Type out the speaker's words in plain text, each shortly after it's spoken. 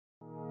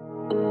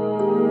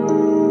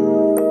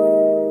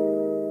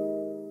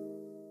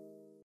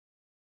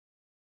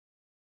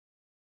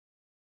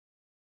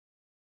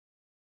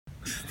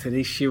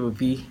Today's shir will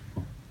be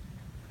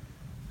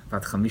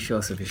about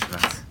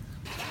BiShvat.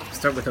 We'll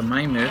start with a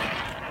maimer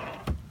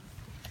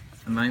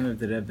of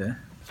the Rebbe.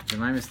 The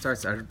maimer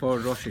starts Arbor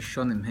Rosh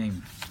Hashonim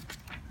Heim.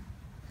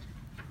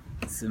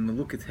 It's in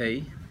Meluket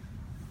Hay.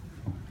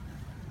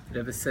 The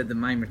Rebbe said the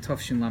maimer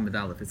Tovshin Lamed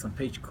Aleph. It's on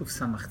page Kuf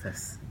Samach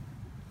Tes.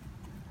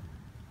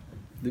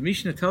 The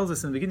Mishnah tells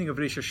us in the beginning of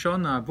Rosh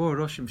Hashanah, Arbor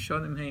Rosh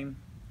Hashonim Heim.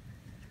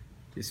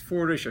 There's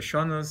 4 Rosh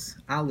Hashanahs,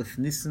 Aleph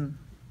Nisan,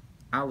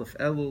 Aleph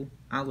Elul,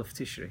 Aleph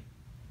Tishrei.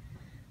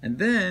 And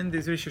then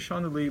there's Rosh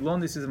Hashanah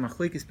Leilon. This is a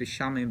machlekes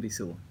BiShamai and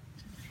BiSilul.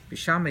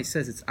 BiShamai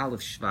says it's Aleph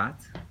Shvat,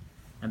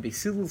 and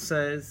BiSilul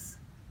says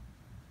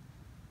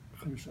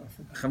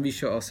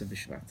Chamisha Asa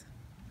BiShvat.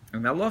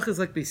 And the halach is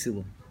like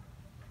BiSilul.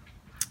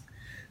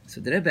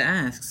 So the Rebbe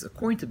asks,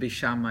 according to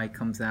BiShamai,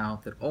 comes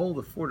out that all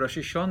the 4 Rosh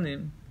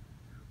Hashanim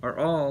are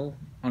all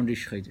on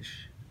Rish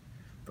Chodesh.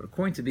 But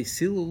according to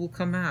BiSilul, will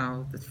come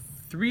out that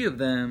 3 of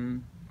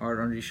them are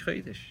on Rish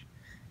Chodesh.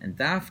 And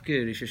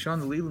Dafke, Rosh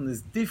Hashanah Leilun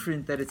is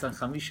different, that it's on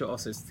Chamisha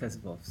Asa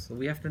Tezvav. So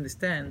we have to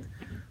understand,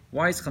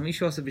 why is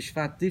Chamisha Asa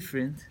BiShvat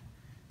different,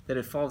 that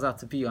it falls out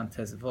to be on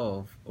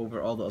Tezvav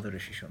over all the other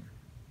Rosh Hashanah.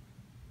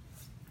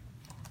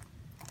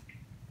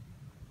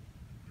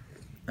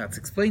 Now to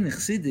explain the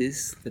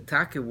Chassidus, the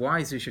Take, why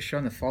is Rosh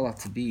Hashanah fall out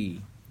to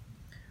be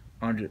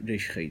on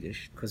Rish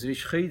Chodesh? Because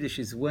Rish Chodesh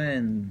is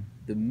when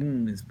the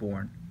moon is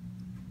born.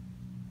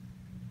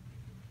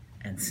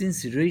 And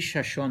since Rosh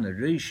Hashanah,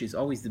 Rosh is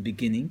always the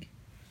beginning,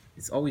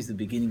 it's always the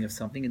beginning of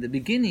something. In the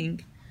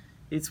beginning,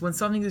 it's when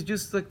something is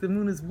just like the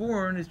moon is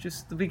born, it's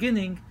just the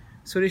beginning.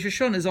 So Rosh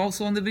Hashanah is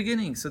also in the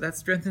beginning. So that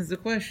strengthens the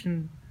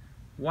question,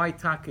 why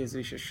Taka is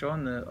Rosh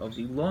Hashanah of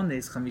Ilon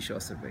is Chamisha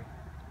Asar Bey?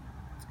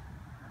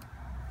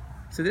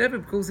 So the Rebbe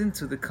goes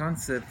into the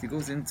concept, he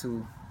goes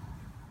into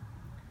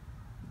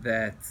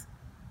that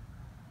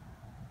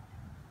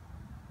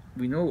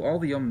we know all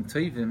the Yom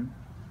Tovim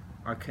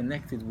are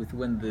connected with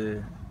when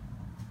the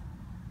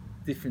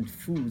different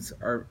foods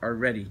are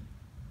ready.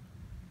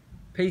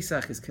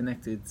 Pesach is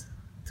connected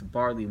to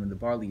barley when the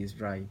barley is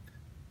ripe,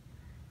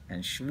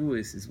 and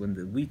Shavuos is when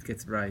the wheat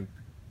gets ripe,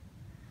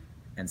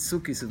 and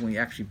Sukkot is when we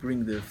actually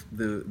bring the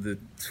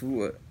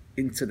tuah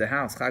into the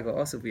house. Chag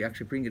HaAsaf, we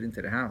actually bring it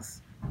into the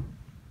house.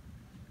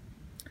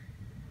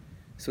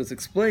 So it's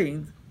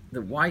explained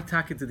that why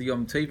Taka to the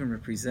Yom Tovim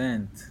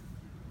represent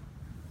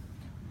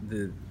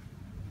the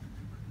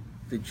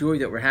joy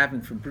that we're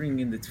having from bringing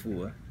in the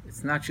tuah.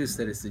 It's not just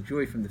that it's the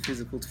joy from the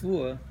physical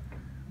tuah,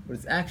 but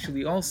it's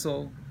actually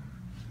also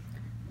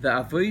the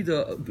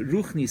avodah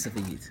ruchnis of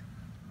a yid.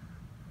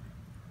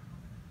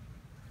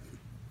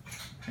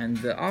 And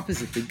the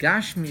opposite, the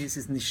gashmis,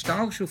 is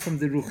nishtalshu from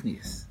the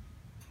ruchnis.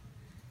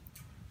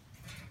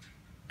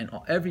 And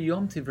every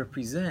Yom Tov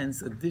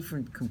represents a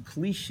different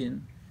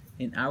completion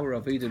in our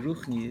avodah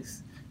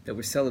ruchnis that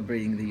we're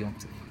celebrating the Yom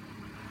Tov.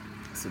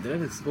 So the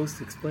Rebbe is supposed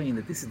to explain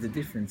that this is the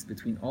difference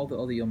between all the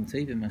other Yom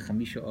Tovim and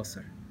Chamisha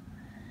Asar.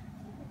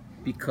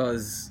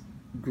 Because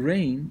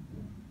grain,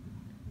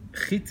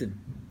 chitim,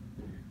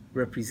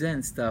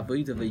 represents the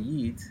avodah of a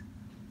yid,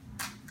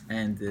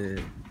 and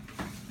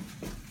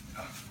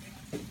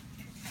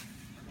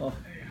oh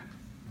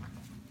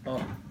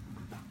wow.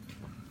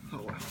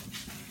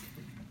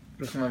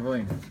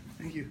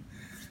 Thank you.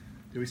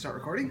 Did we start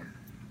recording?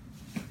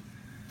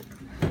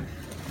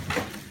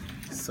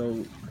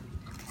 So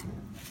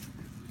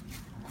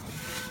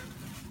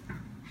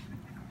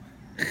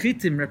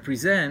chitim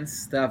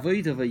represents the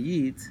avodah of a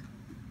yid,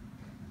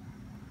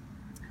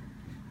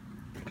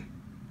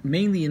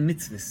 mainly in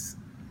mitzvahs.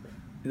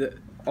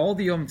 All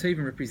the Yom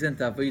Tovim represent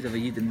the avodah of a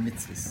yid in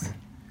mitzvahs.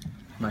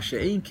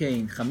 Masha'ein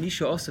Kain,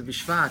 Chamisha Asa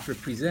BiShvat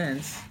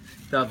represents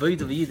the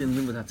avodah of a yid in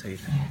limud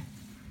HaTorah.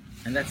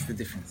 And that's the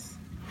difference.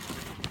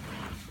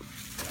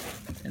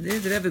 And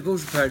then the Rebbe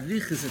goes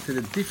paradichas into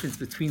the difference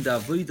between the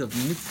avodah of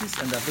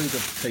mitzvahs and the avodah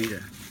of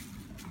Torah.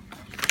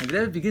 And the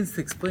Rebbe begins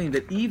to explain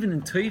that even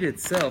in Torah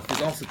itself,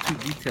 there's also 2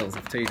 details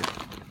of Torah.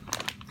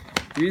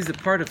 There is a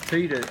part of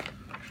Torah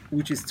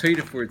which is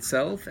Torah for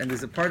itself, and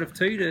there's a part of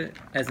Torah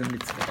as a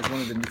mitzvah, as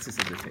one of the mitzvahs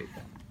of the Torah.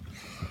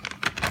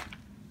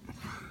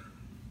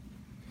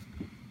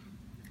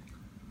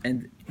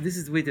 And this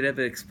is the way the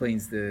Rebbe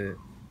explains in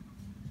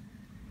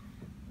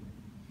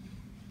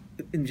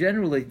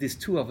general, like, there's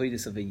 2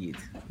 avodas of a yid.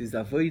 There's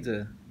the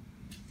avodah,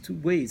 2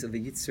 ways of a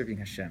yid serving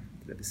Hashem,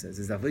 the Rebbe says.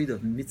 There's the avodah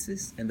of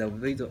mitzvahs and the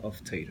avodah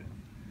of Torah.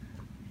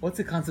 What's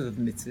the concept of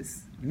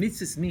mitzvahs?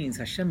 Mitzvahs means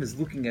Hashem is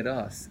looking at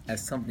us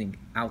as something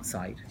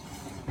outside,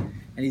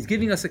 and He's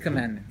giving us a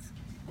commandment.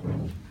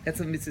 That's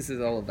what mitzvahs is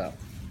all about.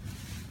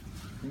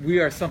 We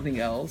are something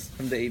else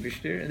from the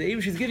Eibishter, and the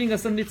Eibishter is giving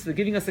us a mitzvah,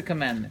 giving us a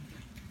commandment.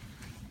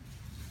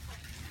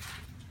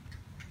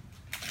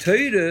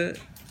 Torah,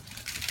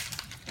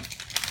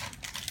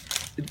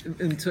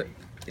 in Torah,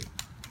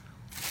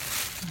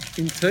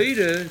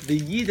 the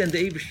Yid and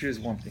the Eibishter is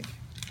one thing.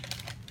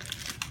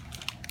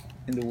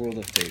 In the world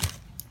of Torah,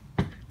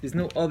 There's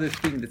no other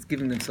thing that's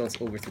giving themselves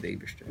over to the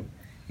Eibishter.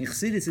 In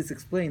Chassidus, it's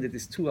explained that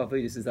there's two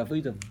avodas. There's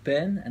avodah of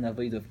ben and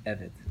avodah of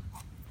eved.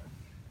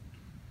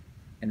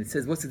 And it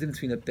says, what's the difference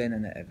between a ben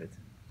and an eved?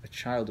 A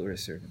child or a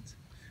servant?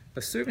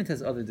 A servant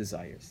has other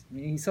desires. I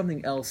mean, he's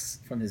something else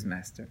from his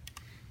master.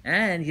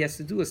 And he has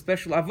to do a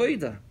special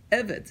avodah,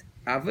 eved.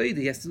 Avodah,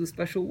 he has to do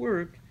special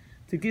work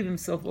to give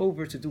himself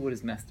over to do what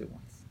his master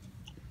wants.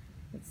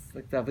 It's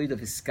like the avodah of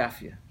his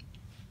skafia.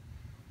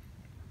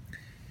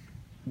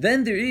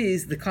 Then there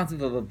is the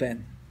concept of a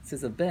ben. It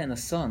says a ben, a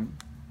son,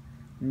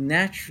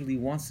 naturally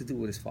wants to do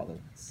what his father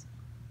wants.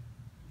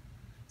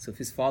 So if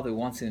his father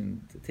wants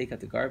him to take out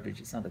the garbage,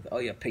 it's not like, oh,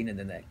 you're a pain in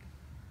the neck.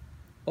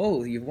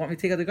 Oh, you want me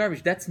to take out the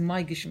garbage? That's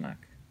my gishmak.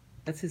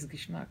 That's his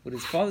gishmak. But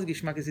his father's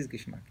gishmak is his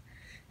gishmak.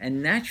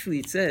 And naturally,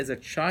 it says, a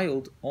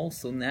child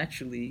also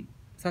naturally,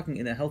 talking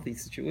in a healthy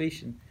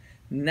situation,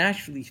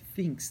 naturally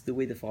thinks the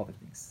way the father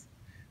thinks.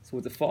 So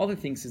what the father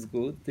thinks is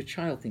good, the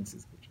child thinks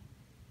is good.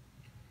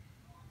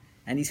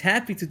 And he's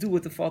happy to do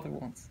what the father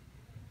wants.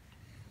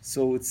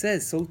 So it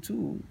says, so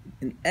too,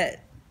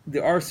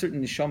 there are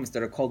certain neshamas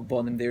that are called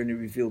bonim, they're in a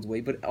revealed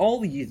way, but all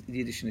the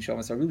Yiddish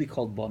neshamas are really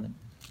called bonim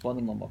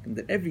lamakim,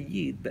 that every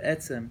Yid,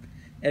 be'etzem,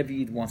 every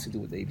Yid wants to do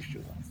what the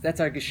Eibishter wants. That's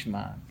our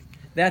geshmak.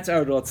 That's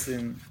our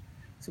rotzim.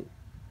 So,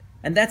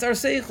 and that's our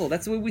seichel.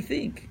 That's the way we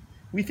think.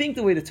 We think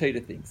the way the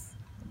Torah thinks.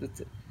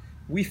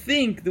 We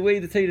think the way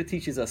the Torah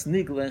teaches us.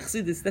 Nigla and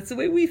Chassidus, that's the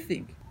way we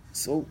think.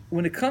 So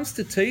when it comes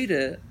to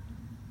Torah,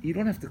 you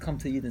don't have to come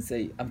to Yid and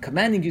say, I'm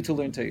commanding you to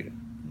learn Torah. You're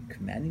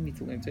commanding me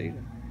to learn Torah?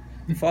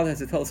 The father has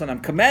to tell his son, I'm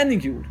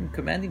commanding you. You're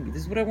commanding me.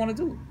 This is what I want to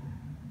do.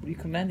 What are you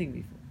commanding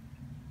me for?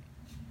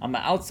 I'm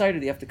an outsider.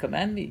 You have to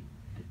command me.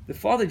 The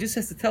father just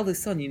has to tell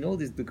his son, you know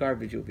there's the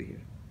garbage over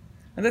here.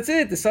 And that's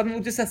it. The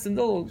son just has to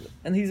know,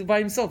 and he's by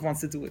himself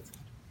wants to do it.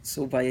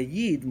 So by a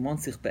Yid,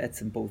 Monsich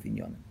be'etzem both in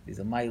Yonim. There's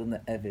a mile in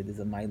Eved, there's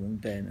a mile in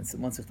Ben, and so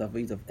Monsich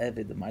David of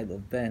Eved, the mile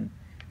of Ben.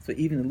 So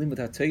even in Limud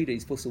HaTorah,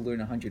 he's supposed to learn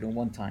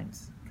 101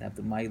 times to have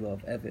the mile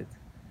of Eved.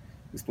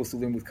 He's supposed to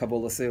learn with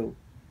Kabbalah Sil.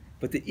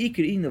 But the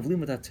Ikerin of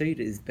Limud HaTorah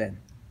is Ben.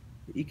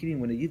 The Ikerin,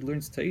 when a Yid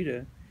learns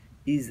Torah,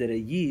 is that a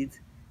Yid,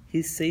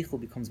 his seichel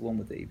becomes one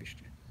with the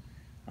Eibishter.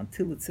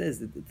 Until it says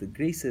that the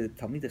grace of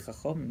Talmidei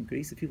Chacham,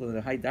 grace of people in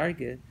the high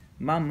darge,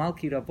 Ma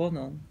Malki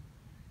Rabbanon,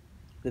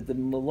 that the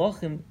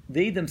Malachim,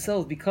 they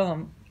themselves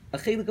become a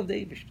chelik of the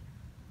Eibishter.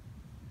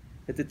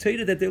 That the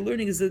Torah that they're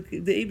learning is that the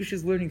Eibishter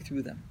is learning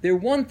through them. They're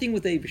one thing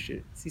with the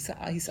Eibishter. It's his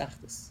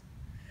achdus.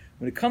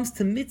 When it comes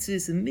to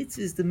mitzvahs, and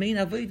mitzvahs, the main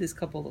avodah is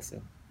Kabbalah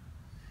Sil.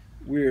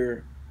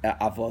 We're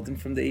avodim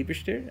from the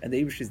Eibishter, and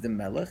the Eibishter is the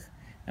Melech,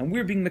 and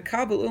we're being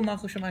mekabel il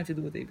malchus shamayim to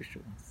do what the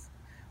Eibishter wants.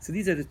 So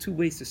these are the two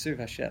ways to serve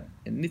Hashem.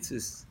 And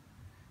mitzvahs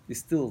is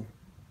still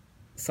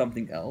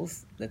something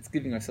else that's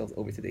giving ourselves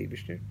over to the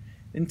Eibishter.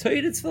 In Torah,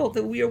 it's felt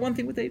that we are one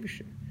thing with the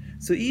Eibishter.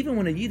 So even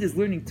when a Yid is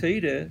learning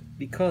Torah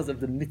because of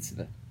the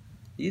mitzvah,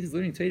 a Yid is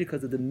learning Torah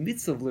because of the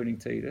mitzvah of learning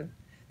Torah,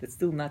 that's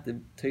still not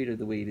the Torah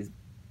the way it is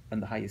on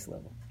the highest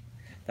level.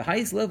 The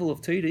highest level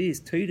of Torah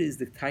is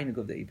the tainug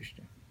of the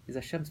Eibishter. Is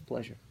Hashem's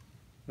pleasure.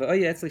 A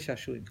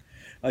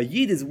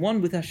Yid is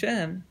one with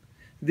Hashem,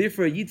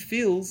 therefore a Yid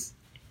feels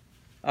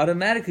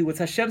automatically what's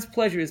Hashem's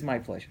pleasure is my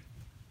pleasure.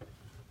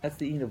 That's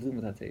the Ein of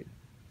Limud HaTorah.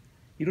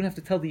 You don't have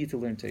to tell the Yid to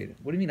learn Torah.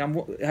 What do you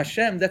mean?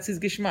 Hashem, that's his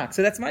geshmak,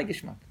 so that's my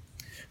geshmak.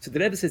 So the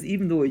Rebbe says,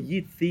 even though a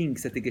Yid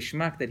thinks that the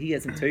geshmak that he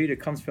has in Torah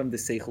comes from the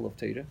seichel of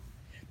Torah,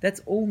 that's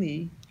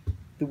only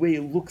the way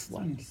it looks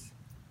like.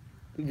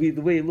 The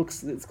way it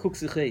looks, it's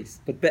kuksuches.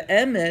 But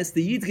be'emes,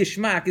 the Yid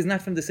geshmak is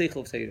not from the seichel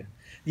of Torah.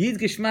 The Yid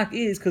geshmak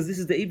is because this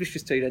is the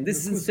Eibishter's Torah, and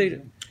this is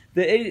Torah.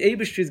 The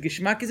Eibishter's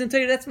geshmak is in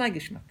Torah, that's my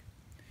geshmak.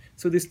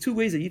 So there's two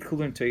ways a Yid could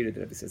learn Torah,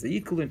 the Rebbe says. A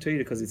Yid could learn Torah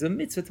because it's a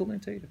mitzvah to learn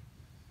Torah.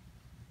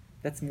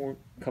 That's more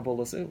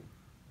Kabbalah Sil.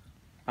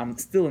 I'm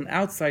still an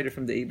outsider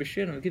from the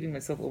Eibishter, and I'm giving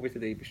myself over to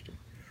the Eibishter.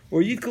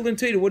 Or Yid could learn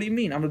Torah, what do you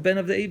mean? I'm a ben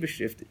of the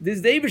Eibishter. This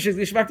is the Eibishter's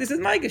geshmak, this is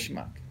my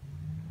geshmak.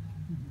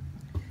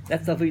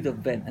 That's the avodah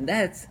of ben. And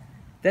that's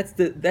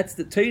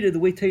the Torah, the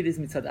way Torah is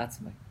mitzad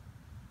atzmai.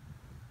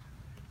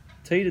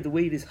 Torah, the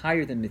way it is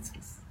higher than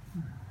mitzvahs.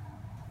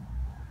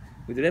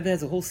 Where the Rebbe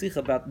has a whole sikh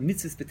about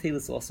mitzvahs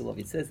betelis osalov.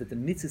 It says that the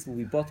mitzvahs will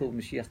be bottled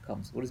when Mashiach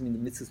comes. What does it mean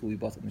the mitzvahs will be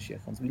bottled when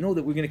Mashiach comes? We know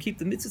that we're going to keep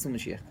the mitzvahs when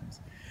Mashiach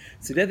comes.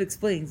 So the Rebbe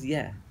explains,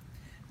 mitzvahs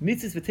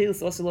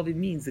betelis osalov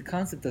means the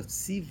concept of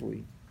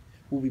tzivui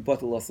will be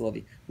bottled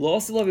osalov. Lo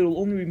osalov will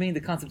only remain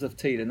the concept of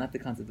Torah, not the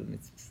concept of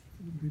mitzvahs.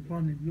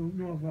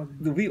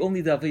 There'll be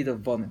only the avodah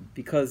of banim,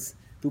 because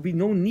there'll be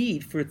no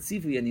need for a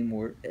tzivui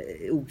anymore.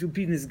 It will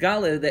be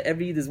nizgala that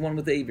every Yid is one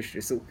with the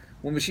Eibishter. So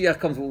when Mashiach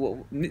comes,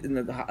 on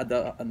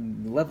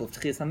the level of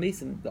Tchias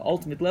HaMesim, the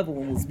ultimate level,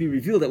 when it will be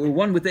revealed that we're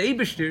one with the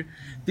Eibishter,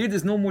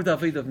 there's no more the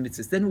avodah of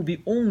mitzvahs. Then it will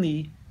be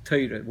only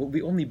Torah. It will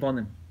be only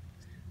banim.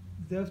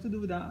 They have to do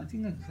with that. I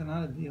think that's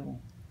another deal.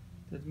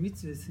 That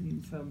mitzvahs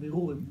in for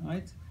berurim,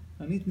 right?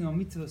 And not no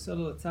mitzvah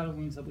solo tzarv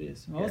and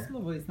sabrias.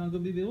 Also, it's not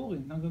going to be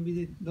berurim. Not going to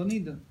be. Don't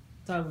need the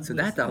tzarv and. So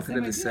that the Alter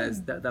Rebbe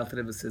says. That the Alter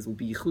Rebbe says will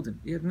be yichudim.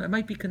 It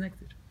might be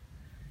connected.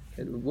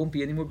 It won't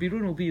be any more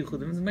berurim. It will be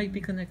yichudim. It might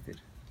be connected.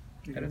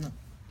 I don't know.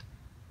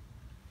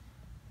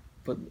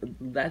 But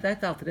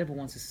that Alter Rebbe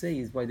wants to say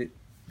is why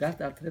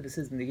that Alter Rebbe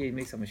says in the Gay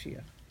makes a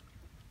Mashiach.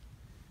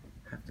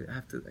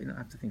 Have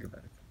to think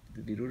about it.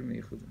 The Birurim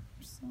Yechudim.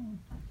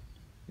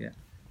 Yeah.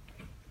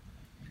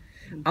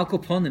 Al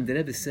Koponim, the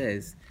Rebbe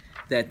says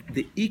that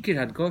the Iker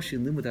Hadgosh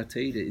in Limud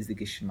HaTorah is the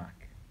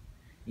Geschmack.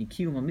 In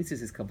Kiyum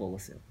HaMitzvahs is Kabbalah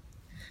Sil.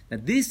 Now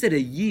this that a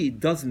Yid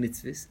does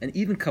mitzvahs, and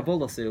even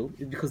Kabbalah Sil,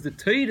 is because the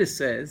Torah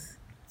says,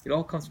 it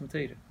all comes from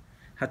Torah.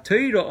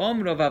 HaTorah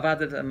Omra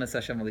V'avadat Emes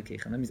Hashem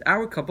Alikecha. That means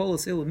our Kabbalah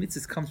Sil and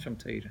mitzvahs comes from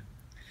Torah.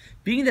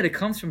 Being that it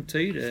comes from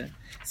Torah,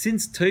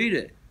 since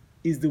Torah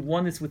is the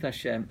oneness with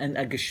Hashem, and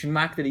a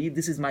Geschmack that a Yid,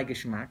 this is my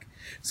Geschmack,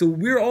 so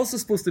we're also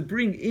supposed to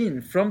bring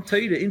in, from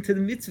Torah into the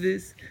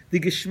mitzvahs,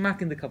 the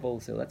Geschmack in the Kabbalah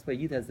Sil. That's why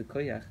Yid has the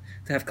koyach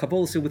to have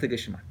Kabbalah Sil with a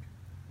Geschmack.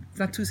 It's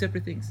not two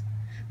separate things.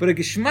 But a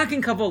Geschmack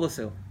in Kabbalah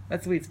Sil,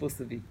 that's the way it's supposed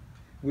to be.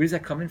 Where is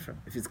that coming from?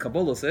 If it's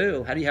Kabbalah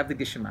Sil, how do you have the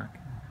Geschmack?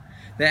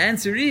 The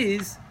answer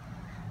is,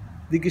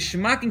 the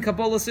Geschmack in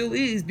Kabbalah Sil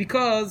is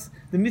because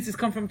the mitzvahs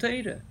come from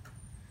Torah.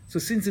 So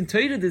since in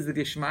Torah there's the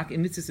Geschmack,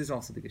 in mitzvahs is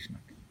also the Geschmack.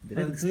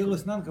 Torah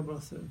is not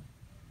Kabbalah Sil.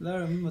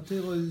 Torah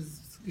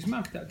is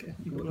Geschmack.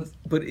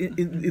 But in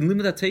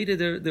Limud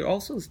HaTorah, they're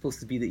also supposed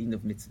to be the in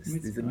of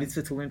mitzvahs. There's a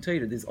mitzvah to learn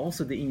Torah. There's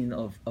also the in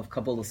of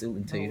Kabbalah Sil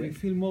in Torah. We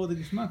feel more the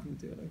Geschmack in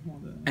Torah.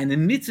 And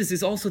in mitzvahs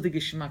is also the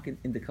Geschmack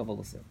in the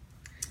Kabbalah Sil.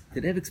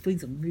 The Rebbe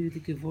explains a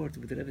myriad word.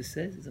 What the Rebbe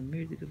says is a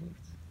myriad of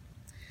words.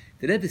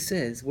 The Rebbe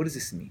says, what does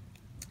this mean?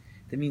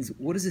 That means,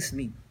 what does this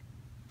mean?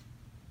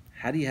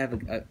 How do you have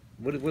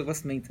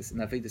what's meant in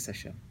Avodas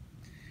Hashem?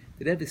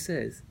 The Rebbe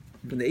says,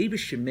 when the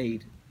Eibusher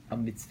made a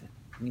mitzvah,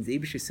 it means the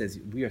Eibusher says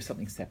we are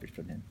something separate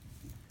from him.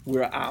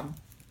 We're a Am,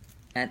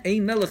 and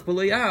Ein Melech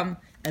B'lo Am,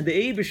 and the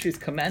Eibusher is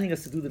commanding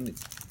us to do the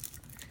mitzvah.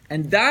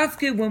 And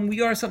dafke when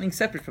we are something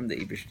separate from the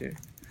Eibusher,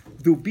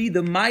 there'll be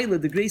the Maila,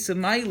 the grace of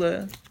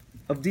Maila,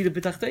 of Dira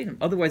B'Tachtenim.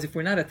 Otherwise, if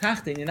we're not a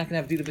Tachtein, you're not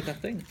going to have Dira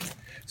B'Tachtenim.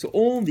 So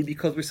only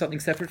because we're something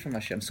separate from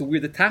Hashem. So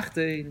we're the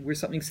Tachtein, we're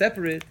something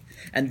separate,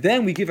 and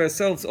then we give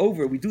ourselves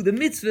over, we do the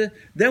mitzvah,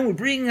 then we're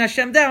bringing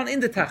Hashem down in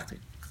the Tachtein.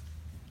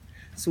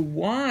 So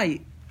why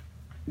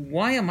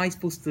am I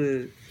supposed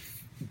to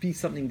be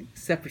something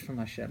separate from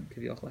Hashem?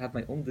 Have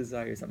my own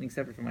desire, something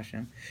separate from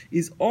Hashem,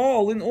 is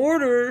all in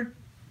order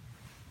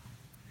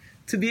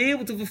to be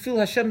able to fulfill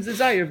Hashem's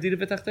desire of Dira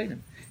B'Tachtenim.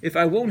 If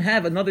I won't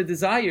have another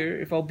desire,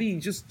 if I'll be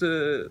just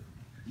a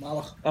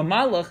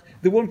malach,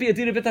 there won't be a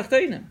Dira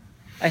B'Tachtenim.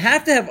 I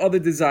have to have other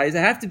desires. I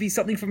have to be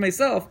something for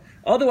myself.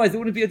 Otherwise, there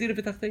wouldn't be a Dira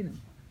B'Tachtenim.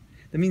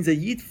 That means a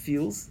Yid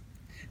feels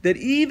that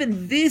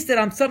even this, that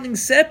I'm something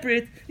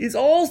separate, is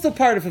also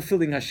part of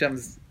fulfilling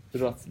Hashem's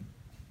Ratzon.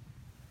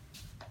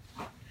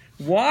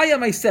 Why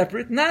am I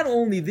separate? Not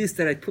only this,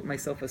 that I put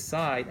myself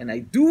aside and I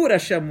do what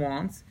Hashem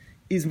wants,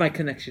 is my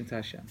connection to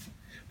Hashem.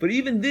 But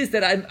even this,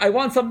 that I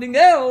want something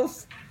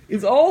else,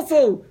 is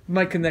also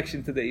my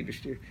connection to the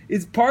Eibusher.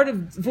 It's part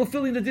of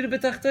fulfilling the Dira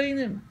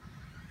B'Tachtenim.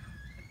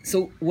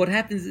 So what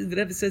happens, the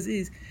Rebbe says,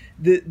 is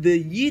the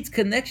Yid's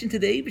connection to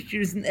the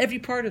Eibusher is in every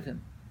part of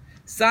him.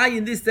 Say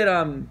in this that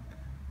I'm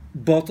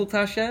bottled to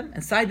Hashem,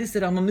 and say this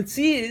that I'm a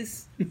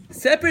Metzias,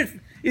 separate,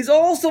 is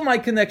also my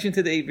connection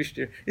to the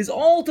Eibusher. Is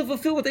all to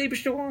fulfill what the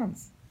Eibusher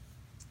wants.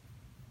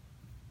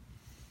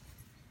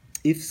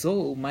 If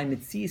so, my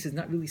Metzias is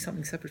not really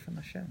something separate from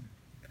Hashem.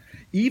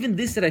 Even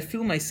this that I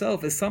feel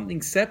myself as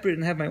something separate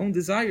and have my own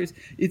desires,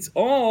 it's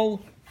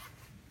all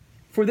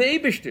for the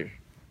Eibusher.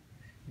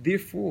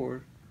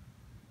 Therefore,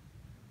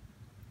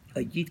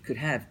 a Yid could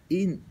have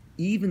in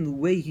even the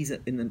way he's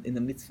in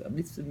the mitzvah. A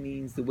mitzvah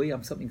means the way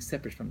I'm something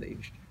separate from the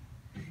Eibusher.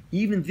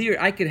 Even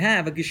there, I could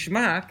have a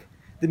Geschmack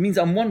that means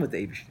I'm one with the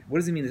Eibusher. What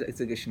does it mean? It's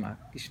a Geschmack.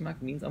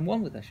 Geschmack means I'm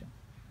one with Hashem.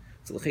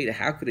 So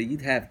how could a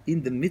Yid have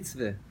in the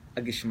mitzvah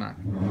a Geschmack?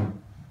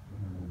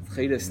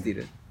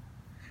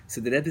 So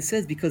the Rebbe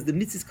says because the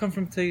mitzvahs come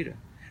from Torah.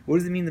 What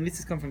does it mean the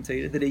mitzvahs come from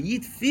Torah? That a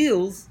Yid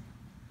feels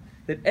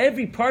that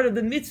every part of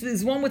the mitzvah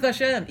is one with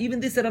Hashem. Even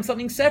this that I'm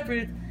something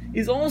separate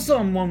is also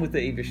I'm one with the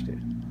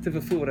Eibusher to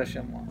fulfill what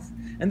Hashem wants.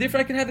 And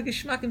therefore I can have a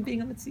Geschmack in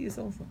being a Metzias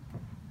also.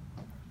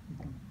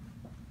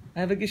 I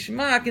have a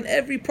Geschmack in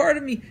every part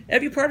of me.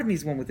 Every part of me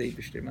is one with the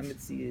Eibusher. My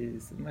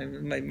Metzias,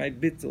 my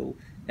bittul.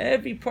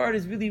 Every part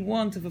is really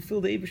one to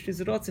fulfill the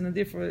Eibusher's Ratzon, and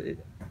therefore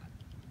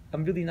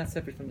I'm really not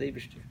separate from the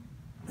Eibusher.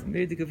 It's a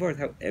very big word,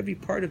 how every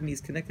part of me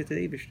is connected to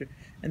the Eibusher.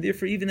 And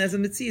therefore even as a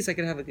Metzias I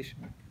can have a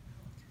Geschmack.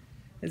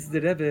 This is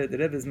the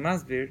Rebbe's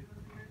masbir,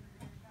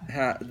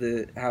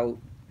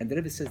 and the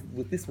Rebbe says,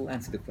 with this we'll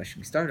answer the question.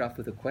 We started off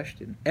with a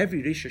question.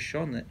 Every Rosh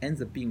Hashanah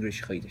ends up being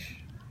Rosh Chodesh.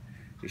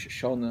 Rosh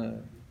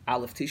Hashanah,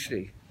 Aleph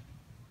Tishrei.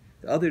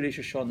 The other Rosh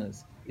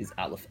Hashanahs is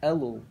Aleph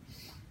Elul,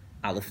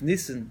 Aleph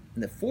Nisan,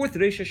 and the fourth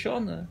Rosh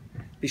Hashanah,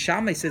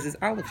 BiShamai says is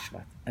Aleph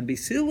Shvat, and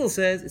BiShillel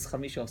says it's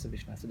Chamish Asa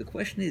BiShvat. So the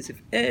question is,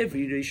 if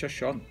every Rosh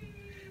Hashanah,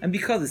 and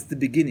because it's the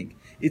beginning,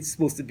 it's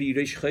supposed to be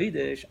Rosh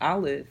Chodesh,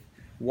 Aleph,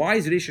 why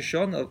is Rosh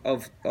Hashanah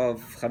of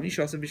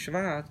Chamish Asa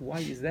BiShvat? Why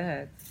is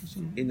that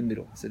in the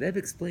middle? So that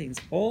explains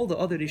all the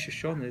other Rosh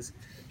Hashanahs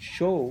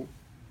show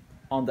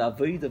on the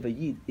avodah of a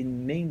Yid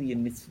mainly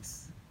in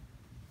mitzvahs.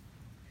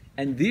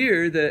 And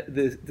there,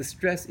 the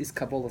stress is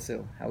Kabbalah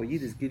Sil, how a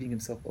Yid is giving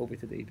himself over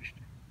to the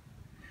Eibishter.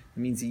 It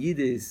means a Yid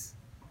is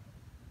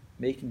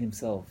making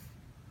himself,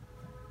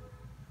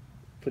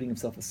 putting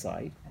himself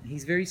aside. And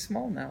he's very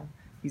small now.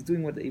 He's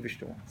doing what the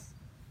Eibishter wants.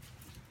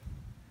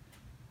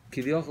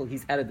 Kivyochel,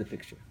 he's out of the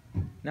picture.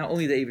 Now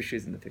only the Eibishter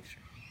is in the picture.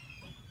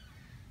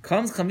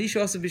 Comes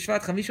Chamisha Asa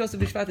BiShvat. Chamisha Asa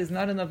BiShvat is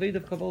not an Aved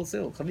of Kabbalah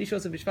Sil. Chamisha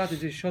Asa BiShvat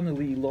is Yeshana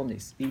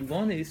Ilonis.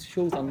 Ilonis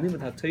shows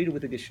unlimited HaTorah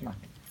with a Geshmak.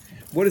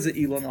 What is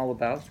the Elon all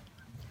about?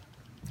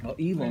 Well,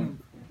 Elon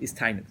is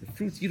tainuk. The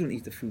fruits, you don't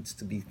eat the fruits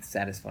to be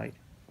satisfied.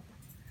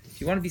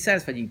 If you want to be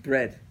satisfied, you eat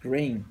bread,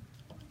 grain,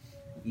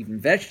 even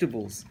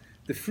vegetables.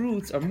 The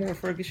fruits are more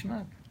for a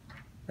Geshmak.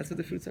 That's what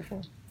the fruits are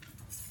for.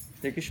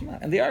 They're Geshmak.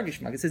 And they are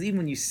Geshmak. It says even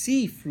when you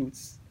see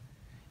fruits,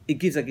 it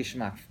gives a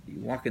Geshmak. You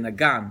walk in a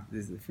gan,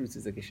 the fruits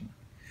is a Geshmak.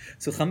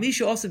 So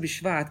Chamisha Asa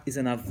BiShvat is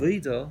an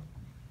Aveda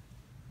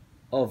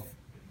of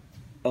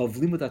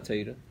Limud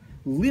HaTorah.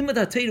 Limud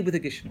HaTorah with a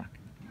Geshmak.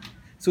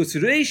 So it's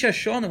Reish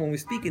Hashanah, when we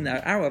speak in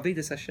our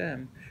Avedas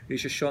Hashem,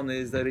 Reish Hashanah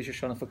is the Reish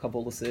Hashanah for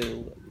Kabbalah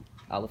Sil,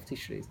 Aleph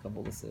Tishrei is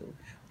Kabbalah Sil.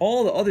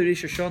 All the other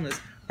Reish Hashanahs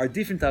are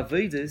different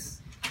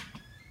Avedas,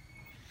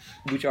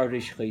 which are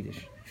Reish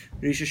Chodesh.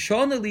 Reish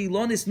Hashanah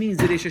Lilonis means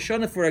the Reish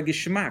Hashanah for a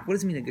Geshmak. What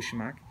does it mean a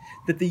Geshmak?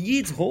 That the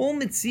Yid's whole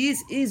Metzias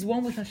is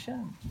one with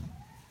Hashem.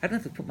 I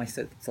don't have to put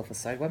myself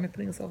aside. Why am I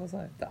putting myself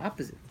aside? The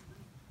opposite.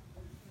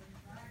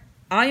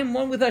 I am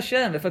one with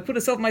Hashem. If I put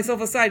myself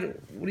aside,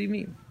 what do you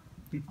mean?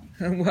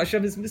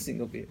 Hashem is missing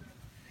over here.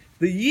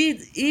 The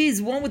Yid is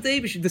one with the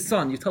Eibush. The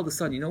son, you tell the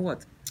son, you know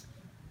what?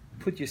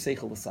 Put your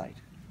seichel aside.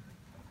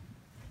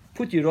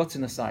 Put your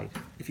rotzen aside.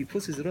 If he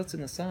puts his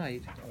rotzen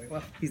aside,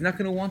 he's not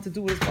going to want to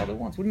do what his father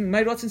wants. What do you mean?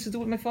 My rotzen is to do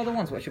what my father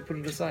wants. Why should I put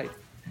it aside?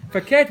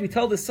 Fakert, we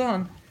tell the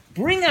son,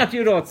 bring out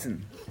your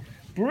rotzen.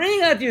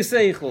 Bring out your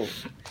seichel.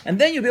 And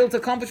then you'll be able to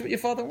accomplish what your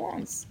father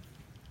wants.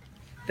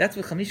 That's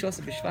what Chamisha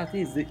Asa BiShvat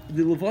is. The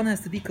Levon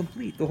has to be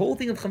complete. The whole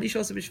thing of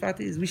Chamisha Asa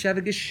BiShvat is we should have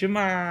a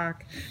Geshmak,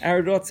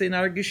 our Rotzein,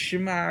 our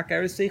Geshmak,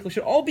 our Seichel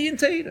should all be in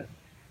Torah.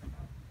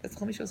 That's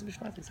what Chamisha Asa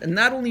BiShvat is. And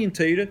not only in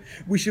Torah,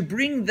 we should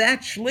bring that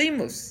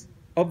Shleimus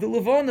of the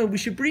Levana, we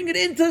should bring it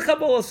into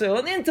Kabbalah Sil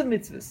and into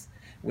mitzvahs.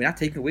 We're not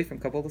taking away from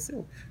Kabbalah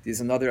Sil.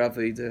 There's another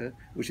Aveda,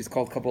 which is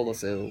called Kabbalah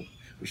Sil,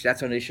 which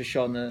that's on Reish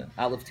Hashanah,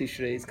 Aleph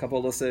Tishrei is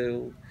Kabbalah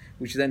Sil,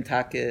 which then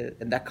Take,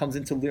 and that comes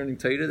into learning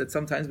Torah, that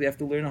sometimes we have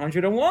to learn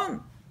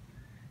 101.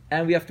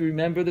 And we have to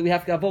remember that we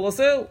have Kabbalah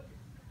Sil.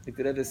 Like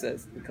the Rebbe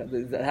says,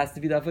 that has to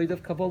be the Avodah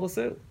of Kabbalah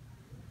Sil.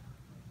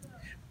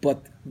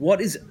 But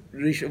what is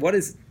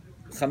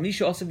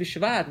Chamisha Asa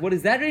BiShvat? What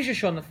is that Reish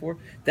Hashanah for?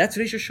 That's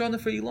Reish Hashanah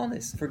for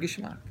Ilonis, for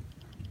Geshmak.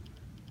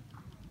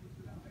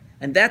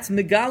 And that's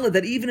Megala,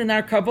 that even in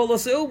our Kabbalah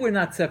Sil, we're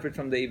not separate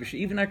from the Eibush.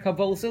 Even our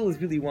Kabbalah Sil is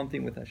really one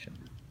thing with Hashem.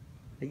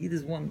 A Yid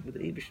is one with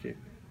the Eibush.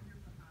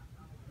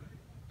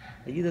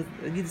 A Yid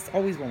is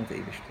always one with the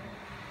Eibush.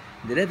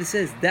 The Rebbe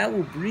says that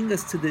will bring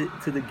us to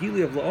the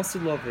Gili of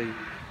La'asilavi.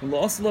 And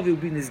La'asilavi will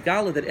be in this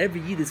Gala that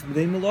every Yid is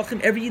B'nai Melachim,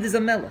 every Yid is a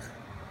Melech.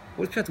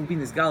 What Pshat will be in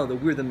this Gala that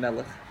we're the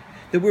Melech?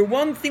 That we're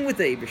one thing with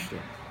the Eibishter.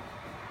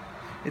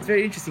 It's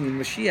very interesting. In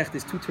Mashiach,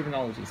 there's two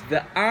terminologies.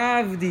 The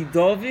Avdi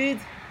David,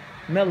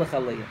 Melech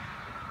Aleya.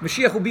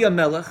 Mashiach will be a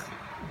Melech.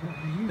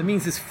 That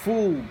means his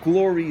full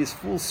glory, his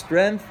full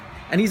strength.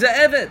 And he's a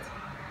Eved.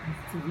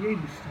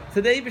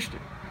 To the Eibishter.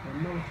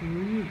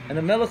 And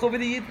a Melech over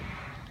the Yid.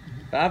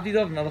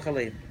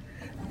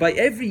 By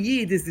every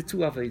Yid is the two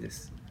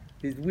Avedas.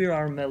 We're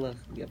our Melech.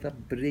 We have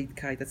that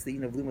breitkeit. That's the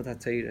Yin of Limud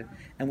HaTorah.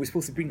 And we're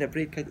supposed to bring that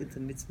breitkeit into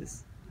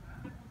mitzvahs.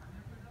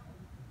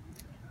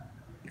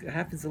 It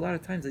happens a lot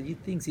of times that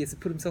Yid thinks he has to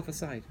put himself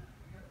aside.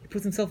 He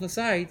puts himself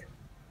aside.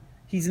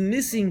 He's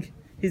missing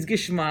his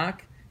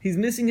Geshmak. He's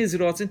missing his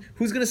Rotzen.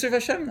 Who's going to serve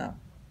Hashem now?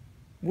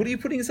 What are you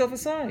putting yourself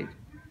aside?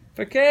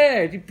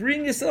 Fakir, you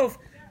bring yourself.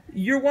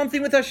 You're one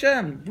thing with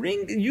Hashem.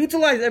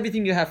 Utilize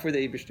everything you have for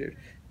the Eibishter.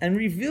 And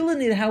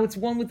revealing it how it's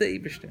one with the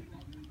Eibishter.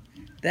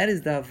 That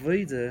is the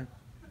Avodah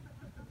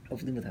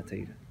of Limud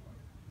HaTorah.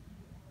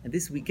 And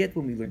this we get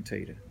when we learn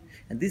Torah.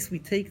 And this we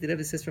take, the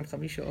Rebbe says, from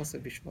Chamisha Asa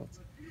BiShvat.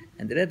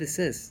 And the Rebbe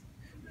says,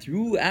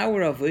 through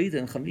our Avodah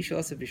and Chamisha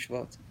Asa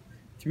BiShvat,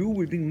 through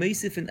we're being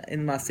Meisif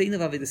in Masein of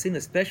Avodah,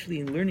 especially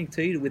in learning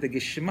Torah with a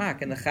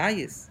Geshmak and a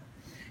Chayis.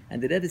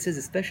 And the Rebbe says,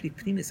 especially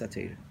Pnimis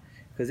HaTorah.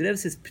 Because the Rebbe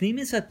says,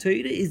 Pnimis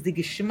HaTorah is the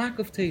Geshmak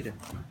of Torah.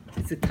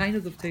 It's the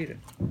Tainug of Torah.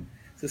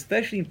 So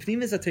especially in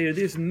Pnimis HaTorah,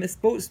 there's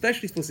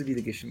especially supposed to be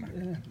the Geshmak.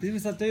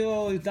 Pnimis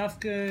HaTorah is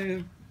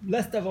dafke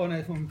less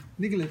davone from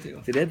Nigel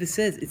Torah. The Rebbe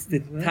says, it's the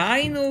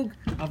Tainug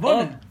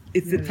of,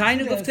 it's the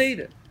Tainug of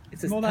Torah.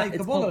 It's called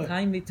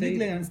Taimei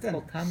Torah. It's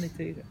called Taimei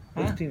Torah.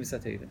 What's Pnimis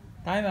HaTorah?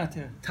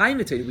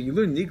 Taimei Torah. When you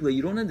learn Nigla,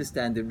 you don't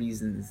understand the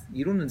reasons.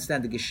 You don't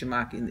understand the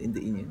Geshmak in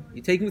the Inyan.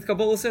 You're taking with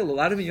Kabbalah Sil. A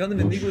lot of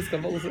Yonim and Nigla is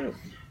Kabbalah Sil.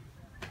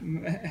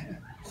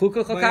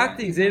 Chukah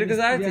Chakakti, Zera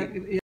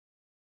Gazarti.